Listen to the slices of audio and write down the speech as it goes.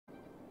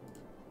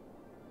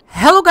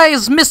Hello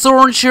guys,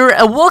 Mr.orange here,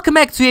 and welcome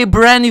back to a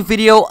brand new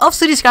video of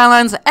City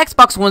Skylines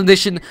Xbox One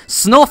Edition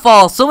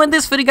Snowfall. So in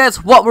this video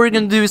guys, what we're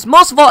gonna do is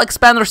most of all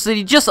expand our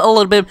city just a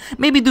little bit,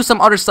 maybe do some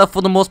other stuff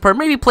for the most part,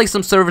 maybe place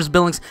some servers,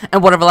 buildings,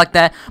 and whatever like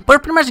that.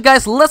 But pretty much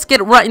guys, let's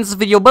get right into this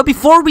video. But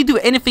before we do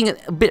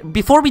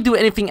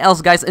anything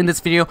else guys in this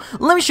video,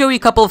 let me show you a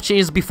couple of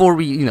changes before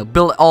we,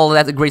 build all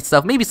of that great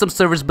stuff, maybe some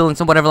servers,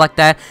 buildings, and whatever like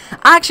that.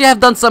 I actually have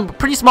done some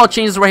pretty small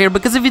changes right here,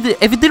 because if you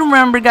didn't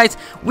remember guys,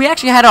 we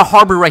actually had a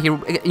harbor right here.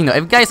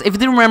 If you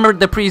didn't remember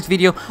the previous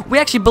video, we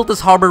actually built this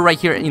harbor right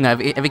here.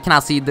 If you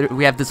cannot see,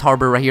 we have this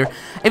harbor right here.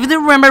 If you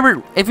didn't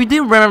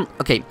remember,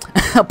 okay,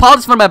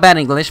 apologies for my bad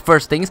English,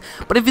 first things.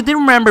 But if you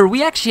didn't remember,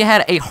 we actually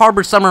had a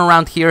harbor somewhere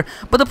around here.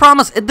 But the problem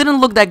is, it didn't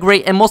look that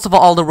great, and most of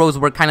all the roads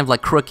were kind of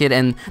like crooked,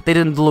 and they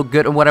didn't look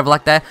good or whatever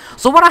like that.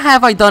 So what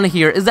I done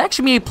here is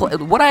actually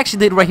what I actually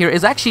did right here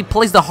is actually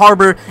place the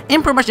harbor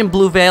in pretty much in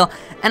Blue Vale.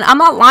 And I'm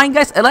not lying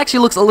guys, it actually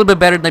looks a little bit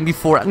better than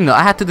before.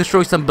 I had to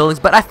destroy some buildings,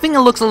 but I think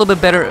it looks a little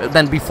bit better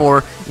than before.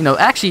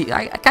 Actually,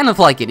 I kind of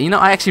like it.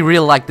 I actually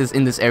really like this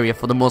in this area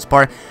for the most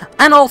part.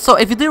 And also,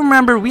 if you didn't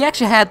remember, we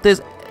actually had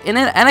this, and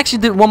actually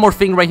did one more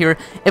thing right here.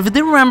 If you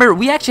didn't remember,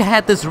 we actually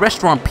had this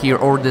restaurant pier,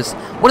 or this,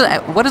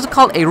 what is it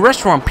called? A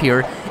restaurant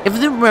pier. If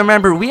you didn't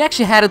remember, we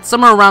actually had it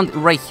somewhere around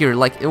right here,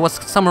 like it was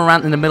somewhere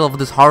around in the middle of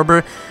this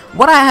harbor.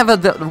 What I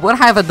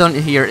have done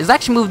here is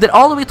actually moved it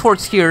all the way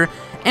towards here,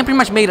 and pretty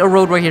much made a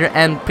road right here,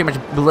 and pretty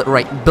much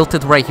built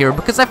it right here,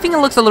 because I think it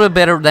looks a little bit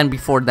better than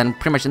before, than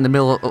pretty much in the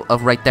middle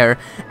of right there.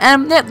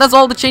 And yeah, that's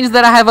all the changes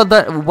that I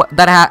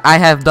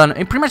have done.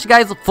 And pretty much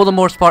guys, for the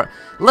most part,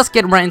 let's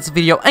get right into the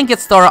video and get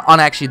started on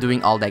actually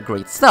doing all that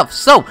great stuff.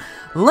 So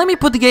let me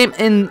put the game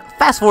in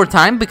fast forward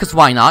time, because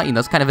why not?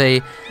 It's kind of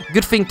a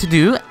good thing to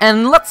do.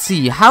 And let's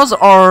see, how's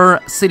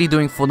our city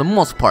doing for the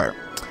most part?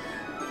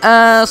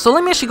 So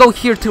let me actually go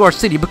here to our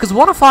city, because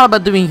what I thought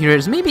about doing here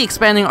is maybe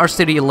expanding our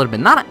city a little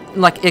bit. Not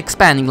like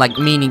expanding, like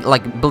meaning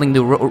like building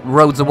the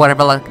roads or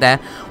whatever like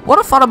that. What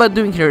I thought about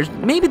doing here is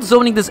maybe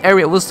zoning this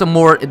area with some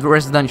more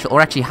residential,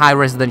 or actually high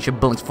residential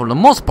buildings for the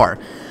most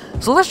part.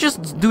 So let's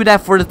just do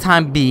that for the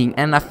time being,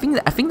 and I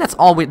think that's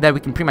all that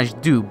we can pretty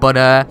much do.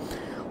 But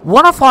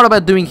what I thought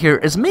about doing here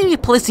is maybe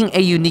placing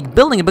a unique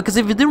building, because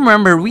if you do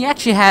remember, we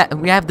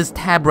have this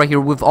tab right here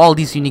with all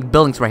these unique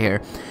buildings right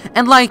here.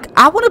 And like,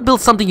 I want to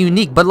build something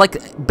unique, but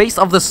like based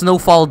off the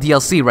Snowfall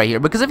DLC right here,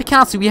 because if you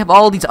cannot see, we have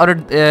all these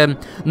other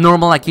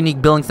normal like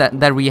unique buildings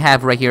that we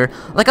have right here.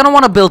 Like, I don't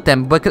want to build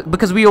them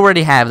because we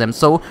already have them.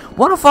 So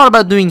what I thought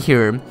about doing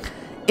here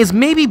is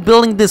maybe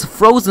building this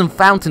frozen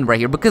fountain right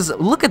here, because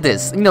look at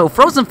this,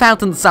 frozen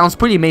fountain sounds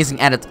pretty amazing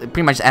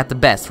pretty much at the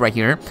best right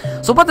here.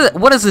 So what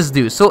does this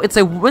do? So it's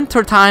a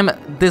winter time,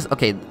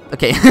 okay,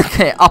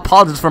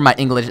 apologies for my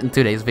English in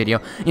today's video,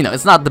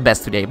 it's not the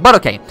best today, but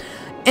okay.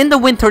 In the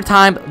winter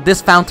time,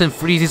 this fountain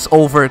freezes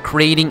over,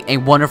 creating a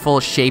wonderful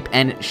shape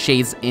and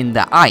shades in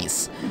the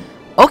ice.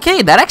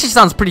 Okay, that actually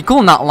sounds pretty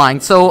cool, not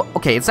lying. So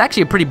okay, it's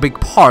actually a pretty big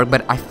park,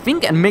 but I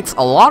think it makes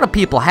a lot of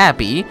people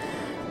happy.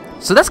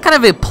 So that's kind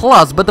of a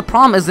plus, but the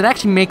problem is it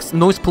actually makes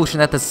noise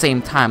pollution at the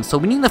same time. So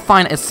we need to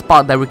find a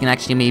spot that we can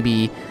actually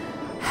maybe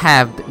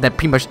have that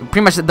pretty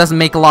much doesn't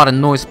make a lot of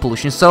noise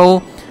pollution.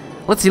 So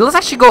let's see, let's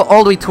actually go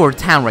all the way to our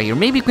town right here.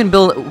 Maybe you can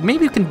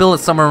build it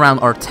somewhere around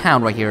our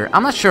town right here.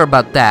 I'm not sure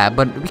about that,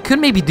 but we could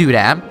maybe do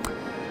that.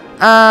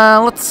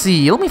 Let's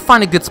see, let me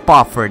find a good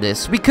spot for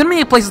this. We could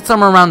maybe place it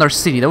somewhere around our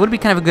city. That would be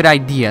kind of a good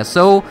idea.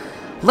 So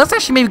let's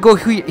actually maybe go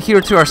here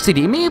to our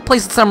city. Maybe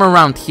place it somewhere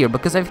around here,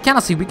 because if you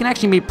cannot see, we can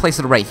actually maybe place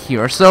it right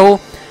here. So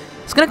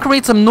it's gonna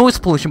create some noise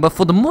pollution, but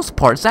for the most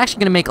part, it's actually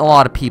gonna make a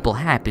lot of people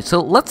happy.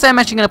 So let's say I'm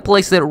actually gonna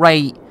place it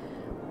right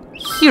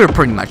here,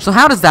 pretty much. So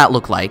how does that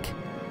look like?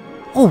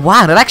 Oh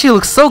wow, that actually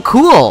looks so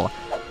cool.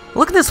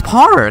 Look at this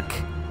park.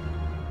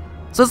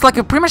 So it's like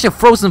pretty much a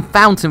frozen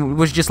fountain,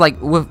 which just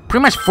like with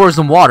pretty much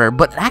frozen water,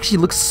 but it actually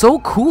looks so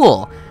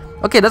cool.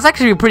 Okay, that's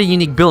actually a pretty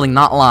unique building,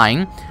 not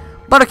lying.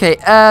 But okay,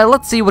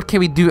 let's see what can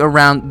we do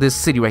around this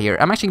city right here.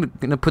 I'm actually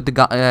gonna put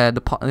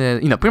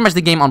pretty much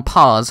the game on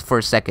pause for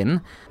a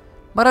second.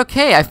 But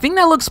okay, I think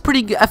that looks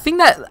pretty good. I think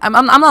that I'm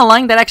not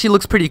lying, that actually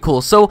looks pretty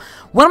cool. So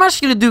what I'm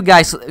actually gonna do,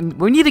 guys,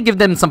 we need to give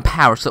them some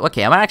power. So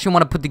okay, I actually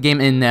want to put the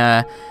game in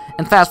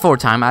fast forward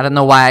time. I don't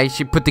know why I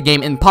should put the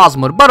game in pause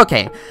mode, but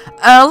okay.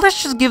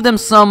 Let's just give them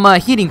some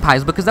heating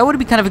pipes, because that would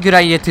be kind of a good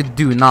idea to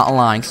do, not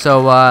lying.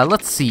 So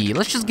let's see,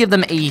 let's just give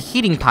them a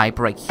heating pipe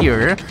right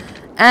here.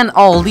 And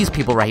all these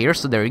people right here,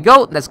 so there you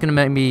go. That's gonna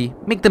maybe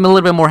make them a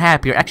little bit more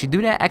happier. Actually,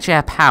 do they actually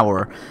have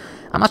power?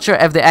 I'm not sure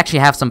if they actually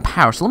have some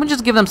power. So let me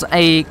just give them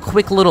a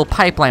quick little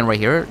pipeline right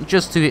here,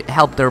 just to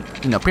help their,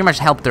 pretty much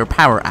help their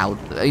power out.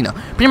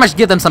 Pretty much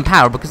give them some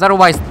power, because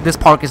otherwise this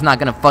park is not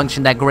gonna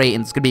function that great,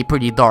 and it's gonna be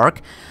pretty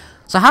dark.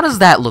 So how does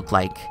that look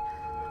like?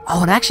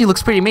 Oh, it actually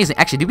looks pretty amazing.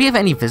 Actually, do we have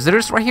any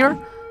visitors right here?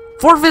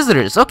 4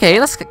 visitors. Okay,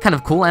 that's kind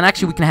of cool. And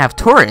actually, we can have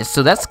tourists,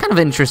 so that's kind of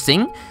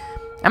interesting.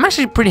 I'm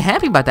actually pretty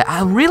happy about that.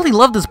 I really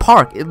love this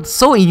park. It's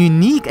so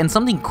unique and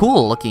something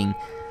cool looking.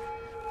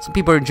 Some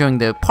people are enjoying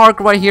the park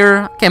right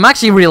here. Okay, I'm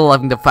actually really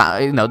loving the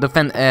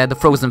the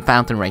frozen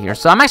fountain right here.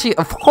 So I'm actually,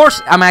 of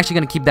course, I'm actually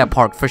gonna keep that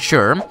park for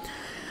sure.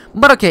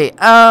 But okay,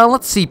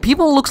 let's see.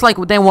 People looks like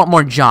they want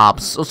more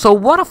jobs. So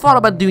what I thought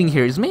about doing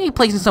here is maybe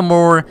placing some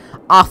more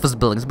office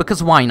buildings,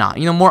 because why not?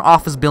 You know, more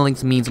office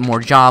buildings means more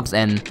jobs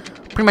and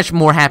pretty much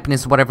more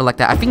happiness, whatever like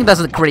that. I think it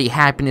doesn't create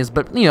happiness,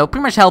 but you know,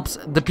 pretty much helps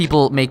the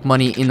people make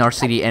money in our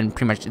city and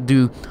pretty much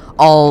do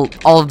all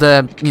of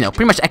the, you know,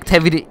 pretty much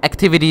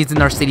activities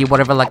in our city,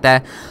 whatever like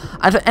that.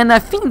 And I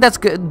think that's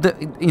good.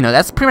 You know,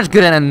 that's pretty much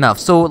good enough.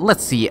 So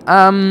let's see.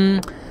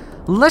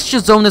 Let's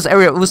just zone this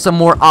area with some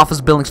more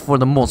office buildings for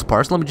the most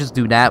part. So let me just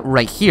do that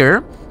right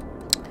here.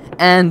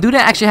 And do they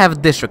actually have a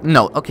district?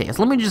 No. Okay,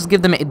 so let me just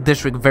give them a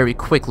district very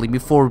quickly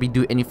before we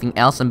do anything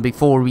else and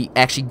before we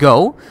actually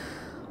go.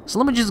 So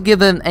let me just give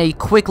them a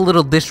quick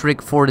little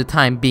district for the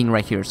time being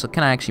right here. So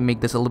can I actually make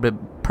this a little bit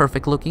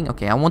perfect looking?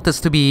 Okay, I want this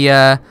to be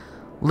a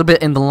little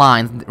bit in the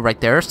line right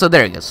there. So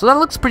there you go. So that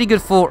looks pretty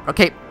good for...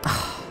 Okay.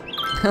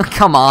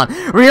 Come on.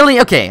 Really?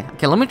 Okay.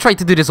 Okay, let me try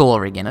to do this all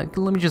over again.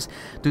 Okay, let me just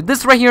do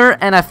this right here.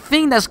 And I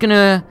think that's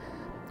gonna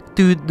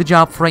do the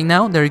job for right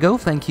now. There you go.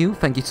 Thank you.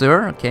 Thank you,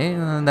 sir. Okay,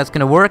 that's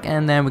gonna work.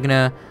 And then we're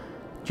gonna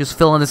just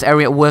fill in this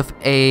area with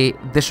a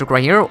district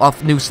right here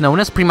of new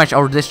snowness, pretty much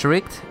our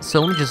district.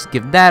 So let me just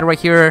give that right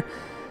here,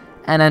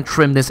 and then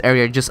trim this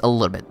area just a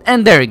little bit.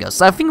 And there you go.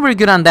 So I think we're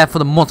good on that for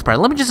the most part.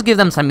 Let me just give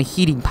them some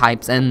heating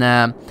pipes and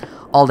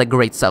all that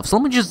great stuff. So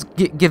let me just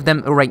give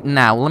them right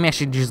now. Let me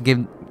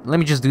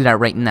just do that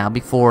right now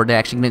before they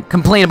actually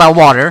complain about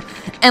water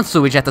and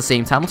sewage at the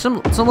same time. So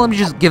let me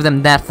just give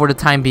them that for the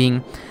time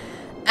being,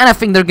 and I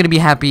think they're gonna be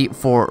happy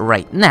for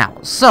right now.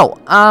 So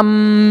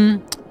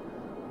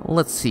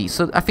let's see.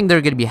 So I think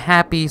they're gonna be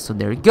happy. So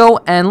there we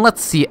go. And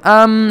let's see.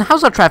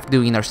 How's our traffic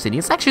doing in our city?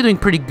 It's actually doing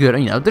pretty good.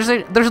 You know, there's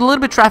a little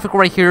bit of traffic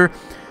right here,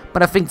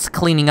 but I think it's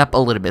cleaning up a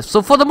little bit.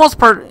 So for the most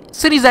part,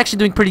 city's actually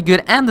doing pretty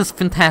good, and this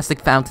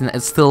fantastic fountain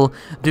is still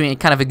doing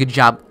kind of a good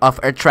job of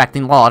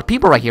attracting a lot of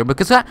people right here.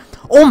 Because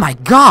oh my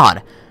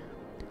God,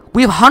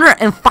 we have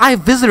 105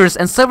 visitors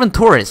and 7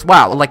 tourists.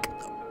 Wow, like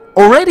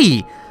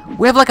already.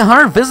 We have like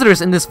 100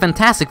 visitors in this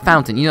fantastic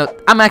fountain. You know,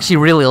 I'm actually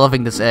really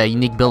loving this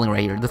unique building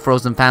right here, the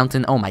frozen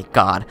fountain. Oh my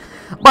God.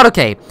 But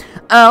okay,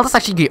 let's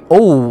actually get...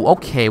 Oh,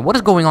 okay, what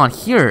is going on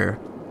here?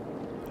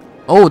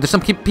 Oh, there's some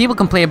people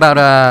complain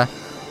about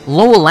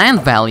low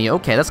land value.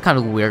 Okay, that's kind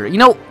of weird. You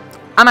know,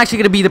 I'm actually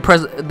gonna be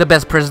the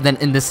best president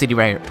in this city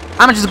right here.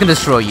 I'm just gonna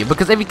destroy you,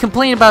 because if you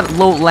complain about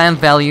low land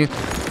value,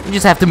 you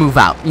just have to move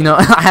out. You know,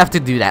 I have to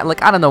do that.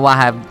 Like, I don't know why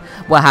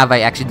have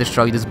I actually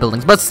destroyed these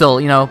buildings, but still,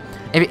 you know,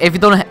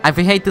 if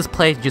you hate this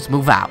place, just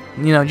move out.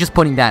 You know, just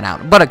putting that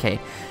out. But okay,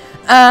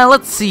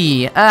 let's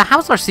see.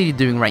 How's our city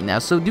doing right now?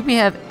 So do we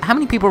have how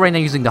many people right now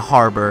using the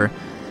harbor?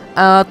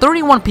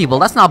 31 people.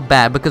 That's not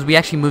bad, because we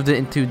actually moved it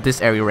into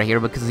this area right here.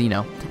 Because, you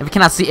know, if you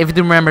cannot see, if you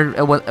do remember,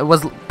 it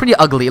was pretty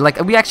ugly. Like,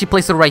 we actually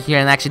placed it right here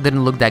and actually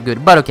didn't look that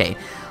good. But okay,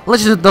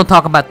 let's just don't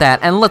talk about that.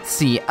 And let's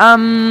see.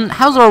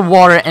 How's our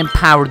water and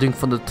power doing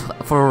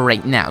for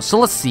right now? So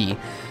let's see.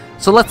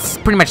 So let's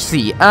pretty much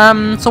see.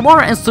 So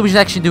water and sewage is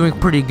actually doing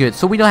pretty good,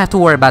 so we don't have to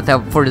worry about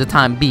that for the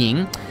time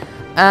being.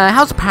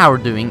 How's power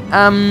doing?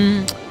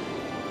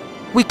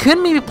 We could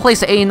maybe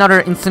place another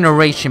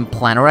incineration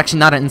plant, or actually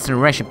not an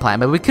incineration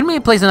plant, but we could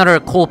maybe place another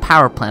coal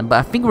power plant. But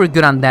I think we're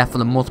good on that for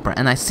the most part.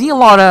 And I see a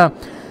lot of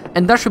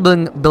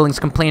industrial buildings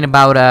complain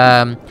about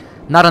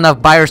not enough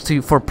buyers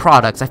for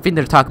products. I think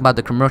they're talking about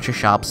the commercial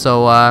shops.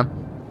 So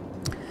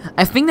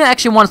I think they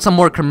actually want some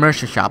more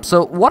commercial shops.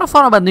 So what I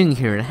thought about doing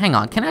here, hang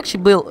on, can I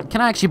actually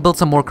build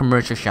some more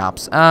commercial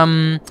shops?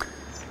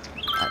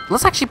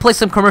 Let's actually place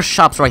some commercial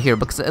shops right here,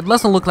 because it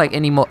doesn't look like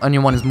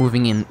anyone is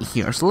moving in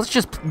here. So let's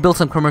just build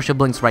some commercial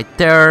buildings right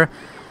there.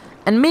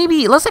 And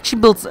maybe let's actually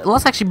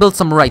build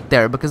some right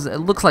there, because it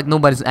looks like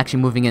nobody's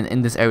actually moving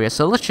in this area.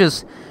 So let's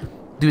just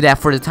do that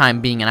for the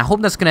time being, and I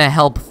hope that's gonna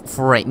help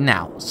for right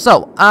now.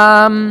 So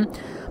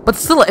but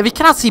still, if you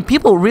cannot see,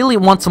 people really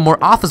want some more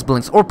office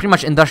buildings, or pretty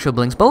much industrial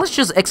buildings. But let's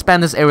just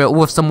expand this area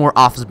with some more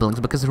office buildings,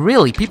 because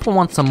really, people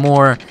want some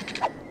more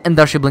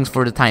industrial buildings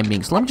for the time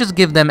being. So let me just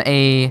give them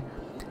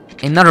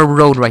another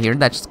road right here.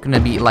 That's gonna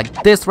be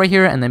like this right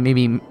here, and then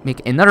maybe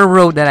make another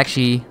road that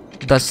actually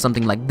does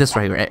something like this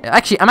right here.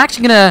 I'm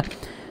actually gonna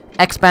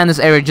expand this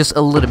area just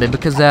a little bit,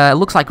 because it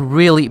looks like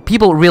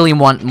people really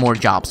want more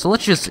jobs. So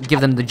let's just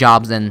give them the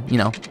jobs, and you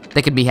know,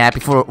 they can be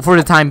happy for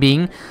the time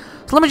being.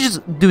 So let me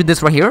just do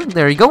this right here.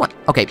 There you go.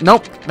 Okay,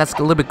 nope, that's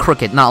a little bit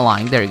crooked, not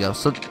lying. There you go.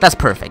 So that's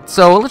perfect.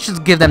 So let's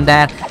just give them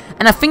that,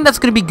 and I think that's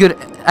gonna be good.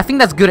 I think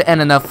that's good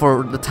and enough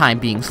for the time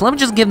being. So let me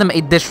just give them a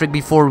district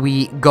before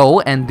we go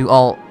and do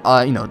all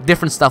you know,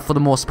 different stuff for the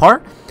most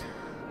part.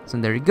 So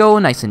there you go,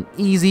 nice and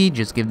easy.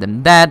 Just give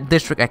them that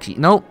district. Actually,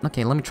 no.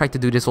 Okay, let me try to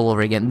do this all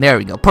over again. There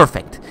we go,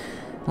 perfect.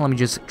 Let me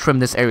just trim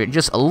this area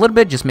just a little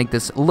bit. Just make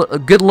this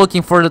good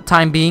looking for the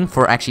time being.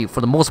 For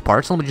the most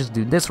part. So let me just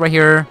do this right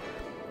here.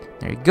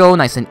 There you go,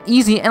 nice and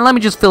easy. And let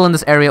me just fill in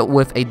this area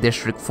with a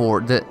district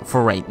for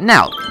right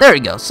now. There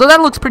you go. So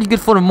that looks pretty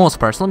good for the most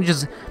part. So let me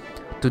just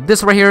do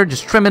this right here,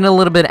 just trim it a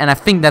little bit, and I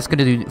think that's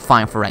gonna do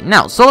fine for right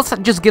now. So let's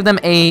just give them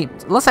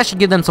let's actually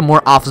give them some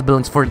more office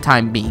buildings for the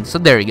time being. So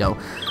there you go.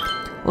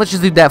 Let's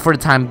just do that for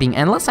the time being,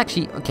 and let's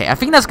actually, okay, I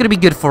think that's gonna be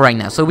good for right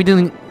now. So we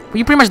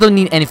pretty much don't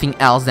need anything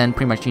else than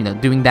pretty much, you know,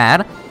 doing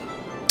that.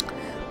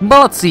 But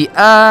let's see,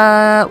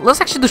 let's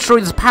actually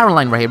destroy this power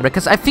line right here,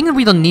 because I think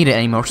we don't need it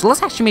anymore. So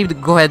let's actually maybe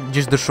go ahead and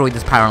just destroy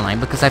this power line,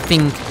 because I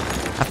think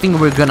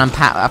we're good on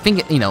power. I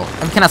think, you know,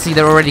 I cannot see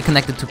they're already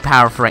connected to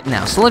power for right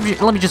now. So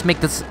let me just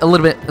make this a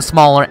little bit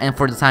smaller, and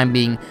for the time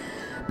being,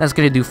 that's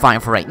gonna do fine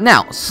for right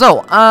now.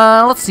 So,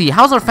 let's see,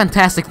 how's our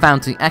fantastic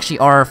fountain, actually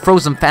our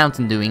frozen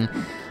fountain doing?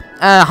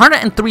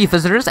 103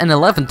 visitors and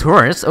 11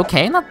 tourists.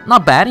 Okay,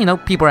 not bad. You know,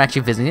 people are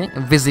actually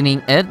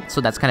visiting it,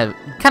 so that's kind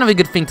of a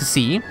good thing to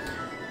see.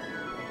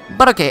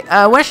 But okay,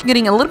 we're actually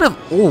getting a little bit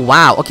of, oh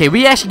wow, okay,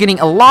 we're actually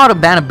getting a lot of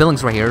abandoned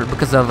buildings right here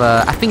because of,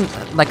 I think,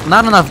 like,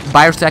 not enough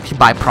buyers to actually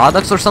buy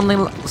products or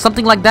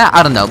something like that.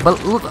 I don't know,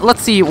 but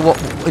let's see what,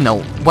 you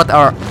know, what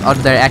are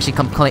they actually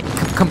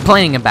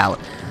complaining about.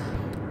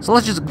 So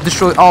let's just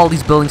destroy all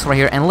these buildings right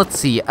here, and let's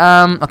see,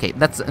 okay,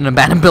 that's an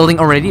abandoned building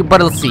already,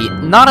 but let's see,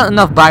 not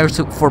enough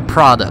buyers for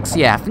products.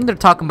 Yeah, I think they're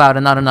talking about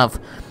not enough,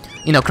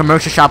 you know,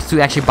 commercial shops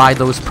to actually buy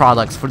those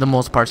products for the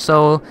most part,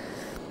 so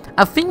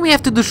I think we may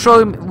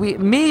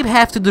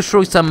have to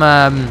destroy some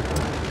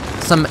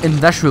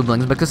industrial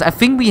buildings, because I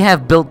think we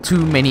have built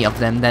too many of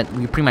them that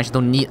we pretty much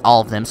don't need all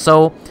of them.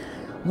 So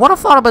what I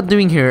thought about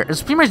doing here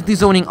is pretty much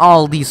dezoning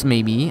all these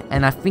maybe,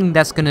 and I think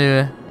that's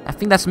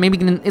maybe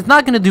gonna, it's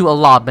not gonna do a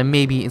lot, but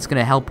maybe it's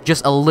gonna help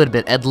just a little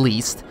bit at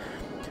least.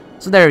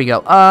 So there you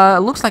go.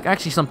 Looks like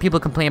actually some people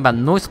complain about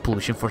noise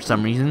pollution for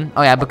some reason.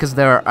 Oh yeah, because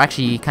they're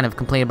actually kind of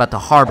complaining about the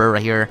harbor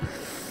right here.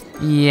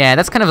 Yeah,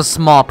 that's kind of a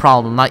small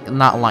problem,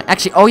 not like,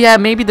 actually, oh yeah,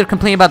 maybe they're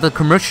complaining about the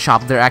commercial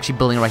shop they're actually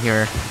building right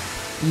here.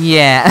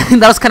 Yeah,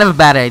 that was kind of a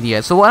bad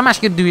idea. So what I'm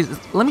actually gonna do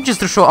is, let me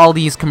just destroy all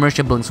these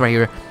commercial buildings right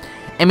here,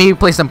 and maybe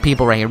place some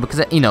people right here, because,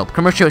 you know,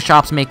 commercial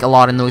shops make a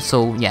lot of noise,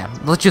 so yeah,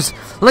 let's just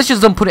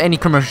don't put any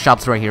commercial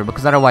shops right here,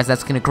 because otherwise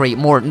that's gonna create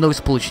more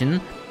noise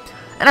pollution,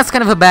 and that's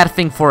kind of a bad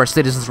thing for our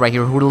citizens right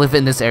here who live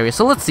in this area.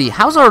 So let's see,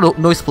 how's our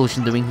noise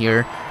pollution doing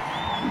here?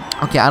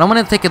 Okay, I don't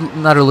want to take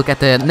another look at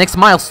the next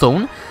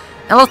milestone.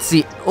 And let's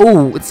see.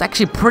 Oh, it's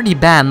actually pretty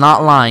bad,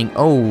 not lying.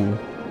 Oh,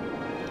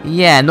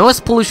 yeah, noise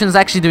pollution is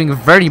actually doing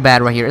very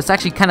bad right here. It's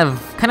actually kind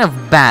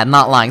of bad,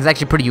 not lying. It's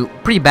actually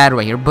pretty bad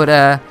right here. But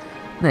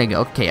there you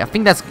go. Okay, I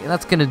think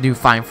that's gonna do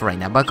fine for right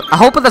now. But I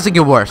hope it doesn't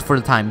get worse for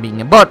the time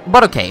being.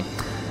 But okay.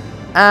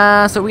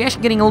 So we're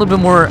actually getting a little bit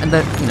more, you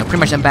know, pretty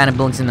much abandoned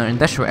buildings in the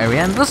industrial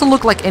area, and it doesn't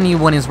look like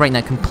anyone is right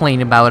now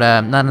complaining about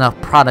not enough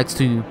products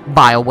to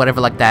buy or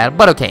whatever like that.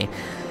 But okay.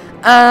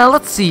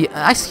 Let's see.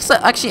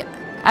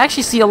 I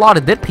actually see a lot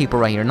of dead people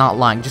right here, not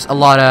lying, just a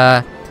lot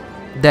of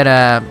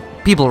dead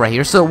people right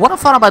here. So what I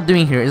thought about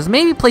doing here is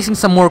maybe placing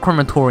some more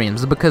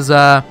crematoriums, because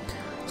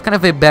it's kind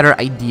of a better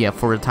idea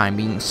for the time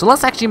being. So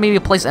let's actually maybe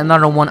place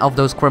another one of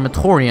those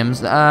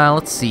crematoriums.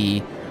 Let's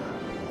see.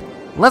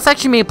 Let's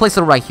actually maybe place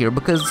it right here,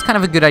 because it's kind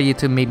of a good idea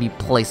to maybe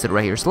place it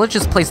right here. So let's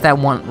just place that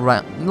one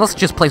right. Let's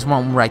just place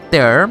one right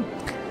there.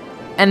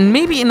 And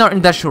maybe in our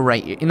industrial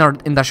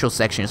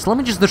section. So let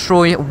me just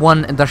destroy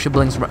one industrial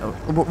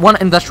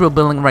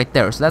building right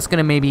there. So that's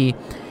gonna maybe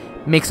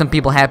make some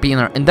people happy in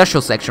our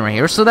industrial section right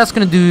here. So that's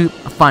gonna do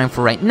fine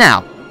for right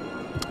now.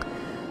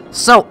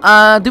 So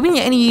do we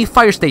need any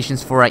fire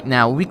stations for right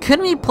now? We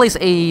could maybe place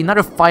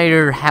another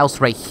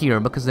firehouse right here,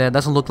 because it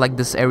doesn't look like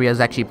this area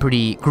is actually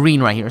pretty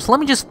green right here. So let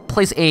me just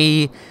place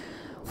a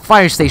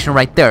fire station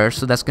right there.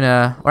 So that's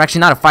gonna, or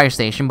actually not a fire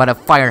station, but a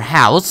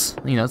firehouse.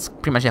 You know, it's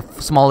pretty much a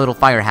small little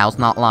firehouse,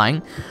 not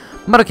lying.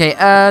 But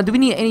okay, do we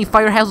need any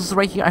firehouses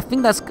right here? I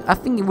think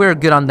we're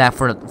good on that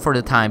for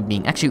the time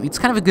being. Actually, it's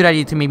kind of a good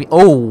idea to maybe,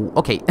 oh,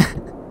 okay.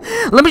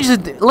 let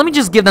me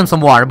just give them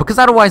some water, because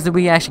otherwise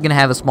we're actually gonna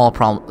have a small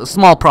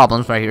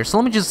problems right here. So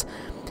let me just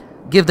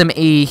give them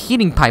a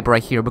heating pipe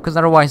right here, because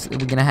otherwise we're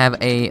gonna have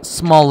a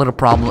small little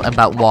problem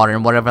about water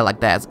and whatever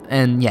like that.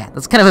 And yeah,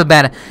 that's kind of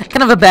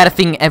a bad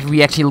thing if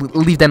we actually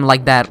leave them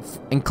like that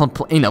and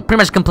you know, pretty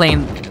much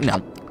complain. You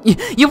know,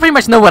 you pretty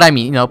much know what I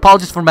mean. You know,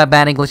 apologies for my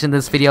bad English in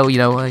this video. You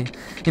know,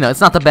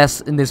 it's not the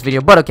best in this video,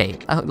 but okay,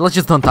 let's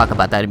just don't talk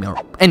about that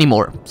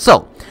anymore.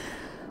 So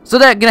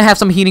they're gonna have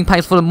some heating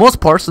pipes for the most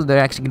part, so they're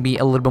actually gonna be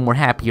a little bit more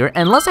happier.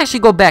 And let's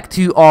actually go back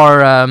to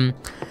our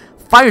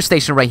fire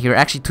station right here,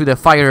 actually to the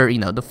fire, you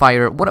know, the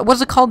fire, what's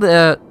it called,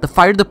 the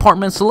fire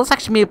department. So let's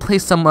actually maybe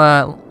place some,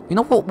 you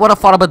know, what I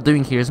thought about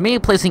doing here is maybe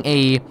placing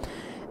a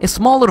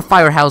small little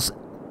firehouse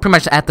pretty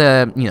much at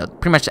the, you know,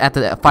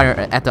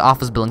 at the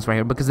office buildings right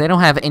here, because they don't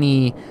have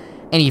any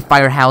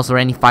firehouse or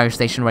any fire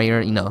station right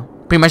here. You know,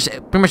 pretty much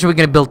we're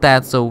gonna build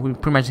that, so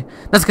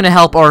that's gonna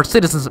help our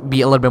citizens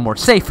be a little bit more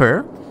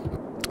safer.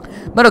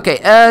 But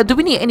okay, do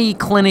we need any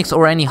clinics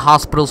or any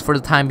hospitals for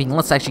the time being?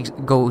 Let's actually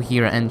go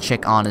here and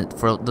check on it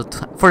for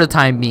the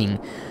time being.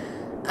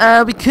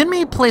 We could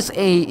maybe place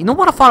a, you know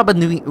what I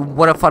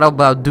thought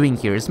about doing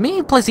here is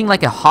maybe placing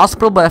like a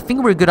hospital, but I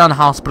think we're good on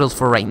hospitals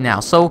for right now.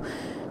 So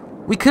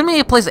We could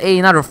maybe place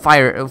another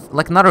fire,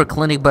 like another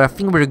clinic, but I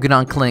think we're good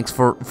on clinics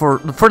for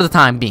the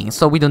time being,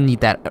 so we don't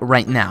need that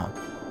right now.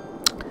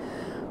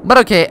 But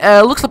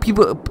okay, looks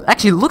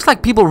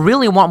like people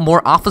really want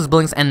more office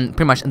buildings and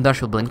pretty much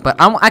industrial buildings. But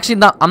I'm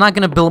not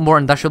gonna build more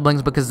industrial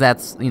buildings because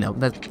that's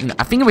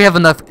I think we have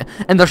enough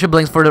industrial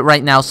buildings for it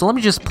right now. So let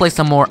me just place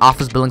some more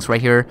office buildings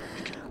right here,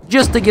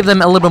 just to give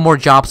them a little bit more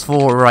jobs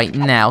for right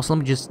now. So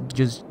let me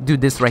just do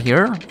this right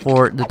here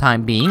for the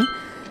time being.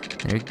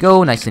 There you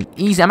go, nice and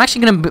easy. I'm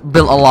actually gonna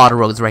build a lot of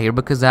roads right here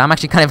because I'm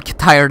actually kind of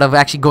tired of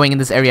actually going in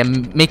this area,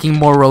 making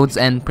more roads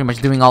and pretty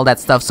much doing all that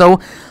stuff. So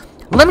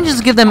let me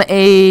just give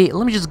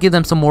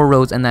them some more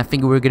roads, and I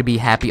think we're gonna be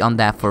happy on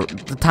that for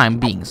the time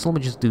being. So let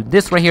me just do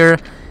this right here,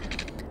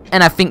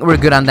 and I think we're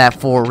good on that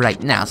for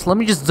right now. So let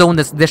me just zone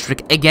this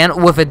district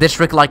again with a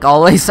district like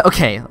always.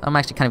 Okay, I'm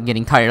actually kind of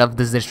getting tired of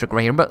this district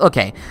right here, but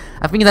okay.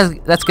 I think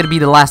that's gonna be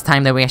the last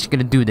time that we're actually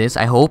gonna do this.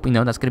 I hope,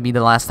 that's gonna be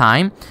the last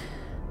time.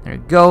 There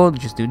you go,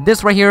 just do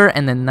this right here,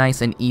 and then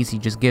nice and easy,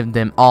 just give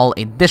them all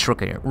a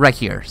district right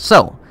here.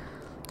 So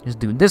just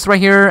do this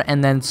right here,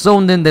 and then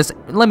zone in this.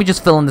 Let me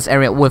just fill in this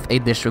area with a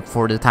district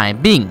for the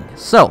time being.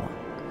 So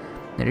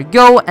there you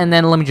go, and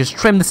then let me just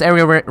trim this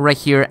area right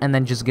here, and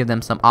then just give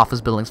them some office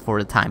buildings for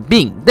the time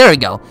being. There we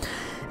go.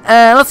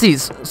 Let's see.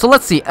 So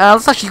let's see.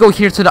 Let's actually go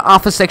here to the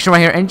office section right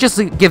here, and just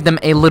give them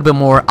a little bit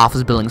more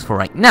office buildings for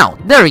right now.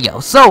 There we go.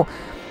 So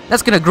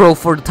that's gonna grow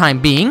for the time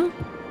being.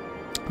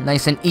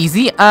 Nice and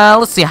easy.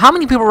 Let's see. How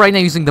many people right now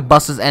using the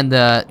buses and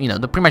the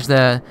pretty much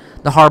the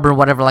harbor,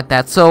 whatever like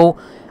that. So.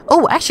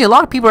 Oh, actually, a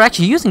lot of people are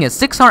actually using it.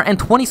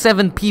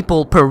 627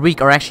 people per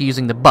week are actually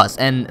using the bus,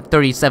 and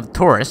 37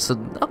 tourists. So,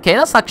 okay,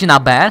 that's actually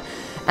not bad.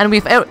 And we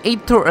have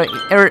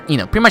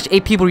pretty much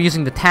 8 people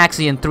using the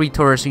taxi, and 3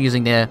 tourists are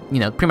using the,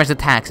 pretty much the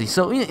taxi.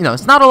 So,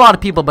 it's not a lot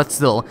of people, but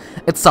still,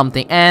 it's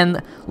something.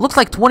 And looks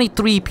like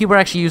 23 people are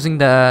actually using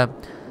the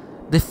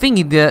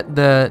thingy,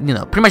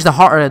 pretty much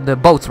the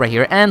boats right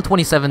here, and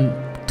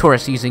 27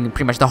 tourists using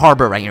pretty much the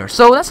harbor right here.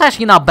 So that's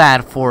actually not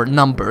bad for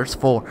numbers,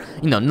 for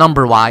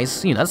number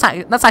wise.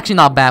 That's actually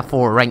not bad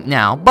for right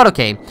now. But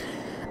okay,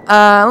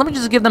 let me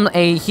just give them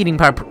a heating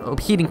pipe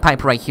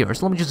right here.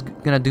 So let me just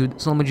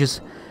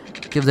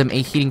give them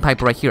a heating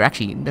pipe right here.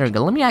 Actually, there we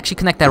go. Let me actually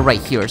connect that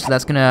right here. So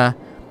that's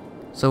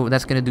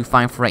gonna do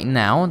fine for right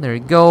now. There you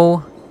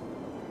go.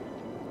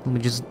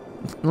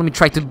 Let me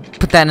try to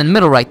put that in the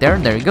middle right there.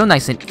 There you go,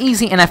 nice and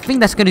easy. And I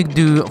think that's gonna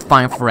do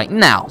fine for right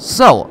now.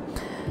 So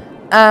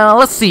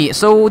let's see.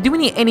 So, do we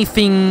need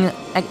anything?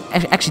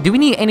 Actually, do we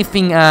need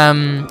anything?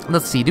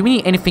 Let's see. Do we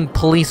need anything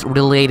police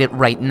related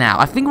right now?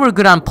 I think we're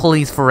good on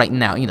police for right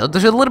now.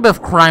 There's a little bit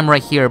of crime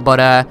right here, but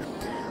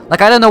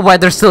like I don't know why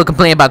they're still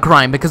complaining about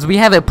crime, because we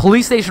have a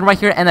police station right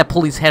here and a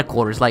police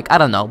headquarters. Like I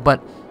don't know,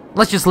 but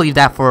let's just leave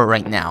that for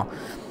right now.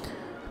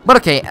 But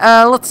okay,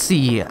 let's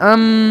see.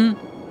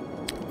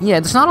 Yeah,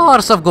 there's not a lot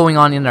of stuff going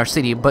on in our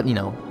city, but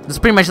it's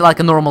pretty much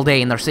like a normal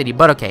day in our city.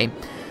 But okay.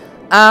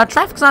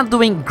 Traffic's not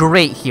doing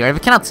great here. If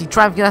you cannot see,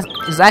 traffic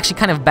is actually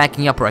kind of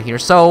backing up right here.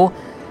 So,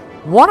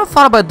 what I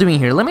thought about doing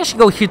here, let me actually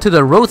go here to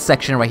the road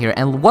section right here.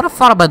 And what I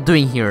thought about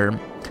doing here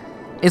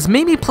is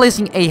maybe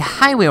placing a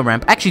highway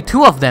ramp. Actually,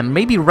 2 of them,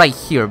 maybe right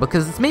here,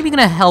 because it's maybe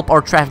gonna help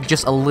our traffic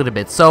just a little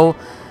bit. So,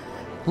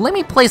 let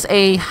me place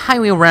a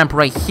highway ramp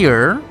right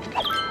here,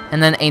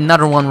 and then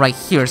another one right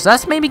here. So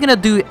that's maybe gonna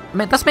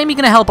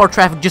help our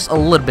traffic just a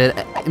little bit,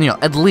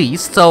 at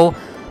least. So.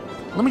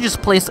 Let me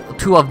just place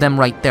 2 of them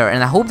right there,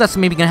 and I hope that's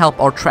maybe gonna help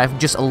our traffic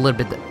just a little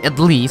bit at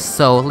least.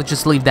 So let's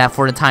just leave that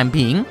for the time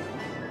being.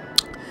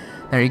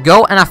 There you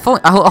go, and I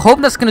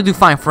hope that's gonna do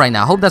fine for right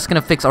now. I hope that's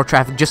gonna fix our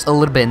traffic just a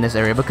little bit in this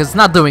area, because it's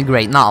not doing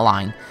great, not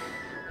lying.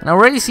 And I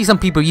already see some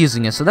people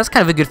using it, so that's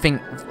kind of a good thing,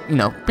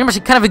 pretty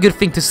much kind of a good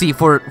thing to see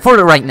for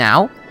right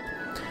now.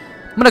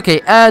 But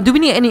okay, do we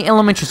need any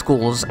elementary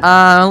schools?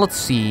 Let's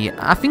see.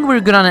 I think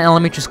we're good on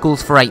elementary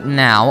schools for right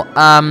now.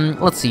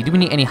 Let's see. Do we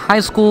need any high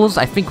schools?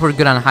 I think we're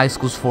good on high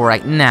schools for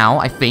right now,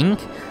 I think.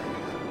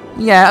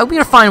 Yeah, we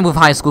are fine with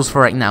high schools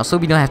for right now, so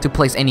we don't have to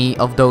place any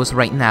of those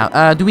right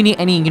now. Do we need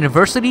any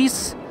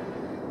universities?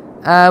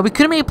 We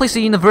could maybe place a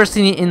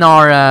university in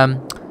our,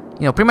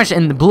 pretty much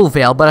in the Blue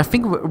Vale, but I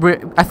think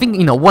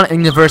one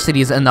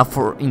university is enough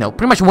for,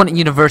 pretty much one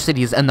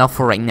university is enough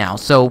for right now,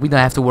 so we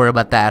don't have to worry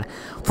about that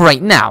for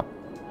right now.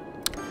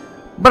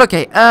 But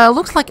okay,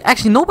 looks like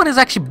actually nobody's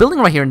actually building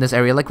right here in this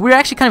area. Like, we're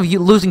actually kind of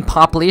losing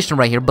population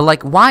right here, but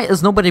like, why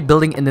is nobody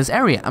building in this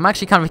area? I'm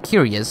actually kind of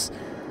curious.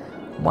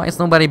 Why is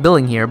nobody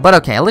building here? But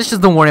okay, let's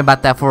just don't worry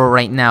about that for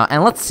right now.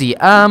 And let's see,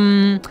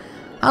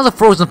 how's the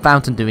Frozen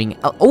Fountain doing?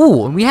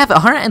 Oh, we have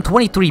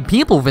 123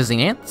 people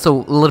visiting it,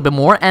 so a little bit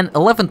more, and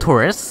 11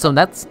 tourists, so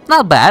that's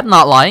not bad,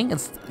 not lying.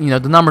 It's, the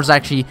numbers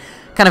actually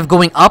kind of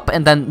going up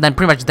and then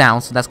pretty much down,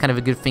 so that's kind of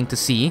a good thing to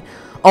see.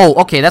 Oh,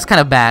 okay, that's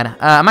kind of bad.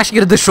 I'm actually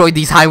gonna destroy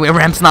these highway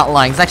ramps, not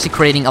lying. It's actually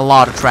creating a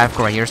lot of traffic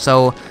right here,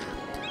 so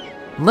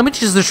let me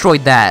just destroy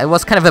that. It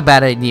was kind of a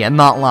bad idea,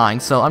 not lying,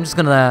 so I'm just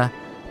gonna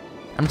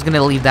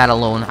leave that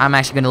alone. I'm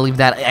actually gonna leave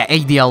that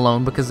idea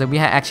alone, because we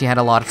actually had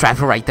a lot of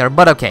traffic right there,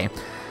 but okay.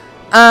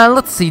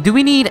 let's see. Do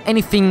we need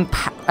anything?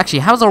 Actually,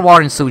 how's our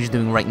water and sewage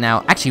doing right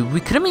now? Actually, we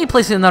could maybe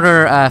place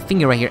another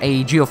thingy right here,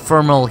 a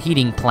geothermal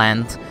heating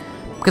plant.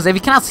 Because if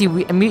you cannot see,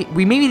 we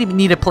maybe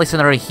need to place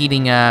another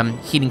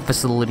heating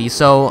facility.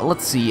 So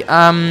let's see.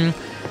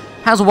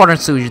 How's water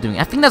and sewage doing?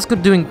 I think that's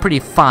doing pretty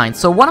fine.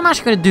 So what I'm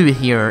actually gonna do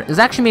here is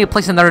actually maybe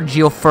place another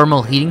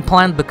geothermal heating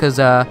plant because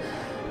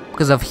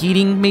of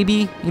heating,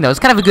 maybe. You know, it's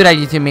kind of a good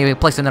idea to maybe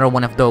place another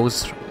one of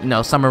those, you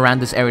know, somewhere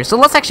around this area. So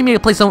let's actually maybe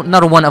place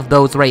another one of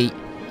those right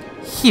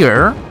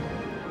here.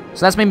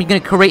 So that's maybe gonna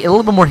create a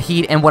little bit more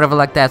heat and whatever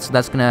like that. So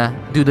that's gonna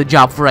do the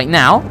job for right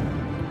now.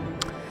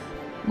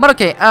 But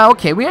okay,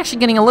 okay, we're actually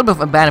getting a little bit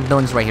of abandoned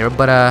buildings right here,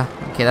 but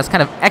okay, that's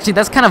kind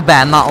of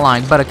bad, not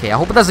lying, but okay, I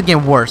hope it doesn't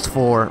get worse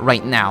for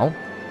right now.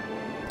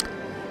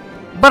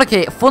 But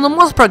okay, for the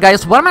most part,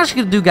 guys, what I'm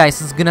actually gonna do,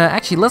 guys, is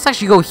let's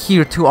actually go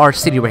here to our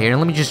city right here,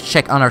 and let me just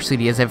check on our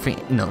city as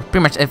everything, you know, pretty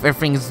much if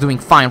everything is doing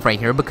fine right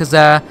here, because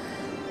if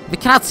you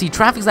cannot see,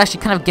 traffic is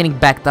actually kind of getting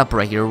backed up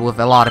right here with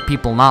a lot of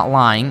people, not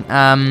lying.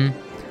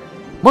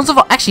 Most of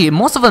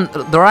them,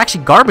 there are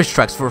actually garbage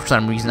trucks for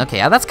some reason. Okay,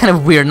 that's kind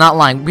of weird, not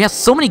lying. We have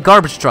so many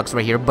garbage trucks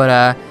right here,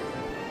 but,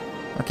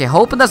 okay,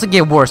 hope it doesn't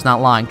get worse,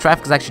 not lying.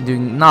 Traffic is actually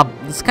doing,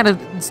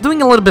 it's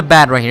doing a little bit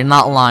bad right here,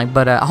 not lying,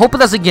 but, I hope it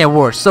doesn't get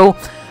worse. So,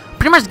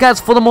 pretty much, guys,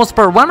 for the most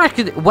part, what I'm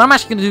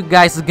actually gonna do,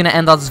 guys, is gonna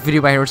end off this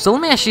video right here. So,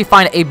 let me actually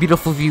find a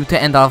beautiful view to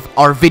end off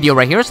our video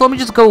right here. So, let me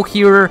just go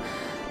here.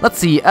 Let's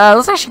see,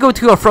 let's actually go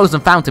to a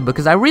frozen fountain,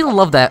 because I really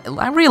love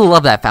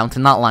that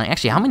fountain, not lying.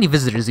 Actually, how many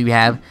visitors do we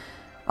have?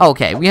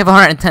 Okay, we have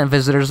 110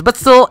 visitors, but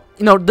still,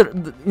 you know,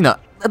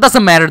 it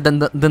doesn't matter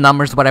the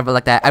numbers, whatever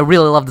like that. I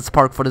really love this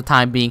park for the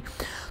time being.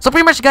 So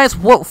pretty much, guys,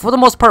 for the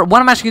most part,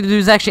 what I'm actually going to do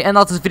is actually end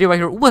out this video right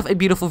here with a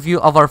beautiful view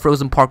of our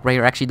frozen park right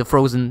here. Actually, the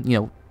frozen, you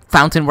know,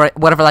 fountain, right,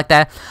 whatever like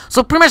that.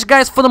 So pretty much,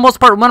 guys, for the most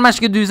part, what I'm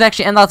actually going to do is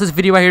actually end out this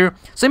video right here.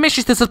 So make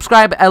sure to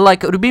subscribe and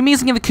like. It would be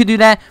amazing if you could do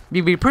that. It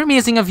would be pretty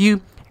amazing of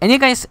you. And yeah,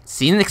 guys,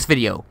 see you in the next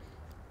video.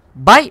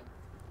 Bye.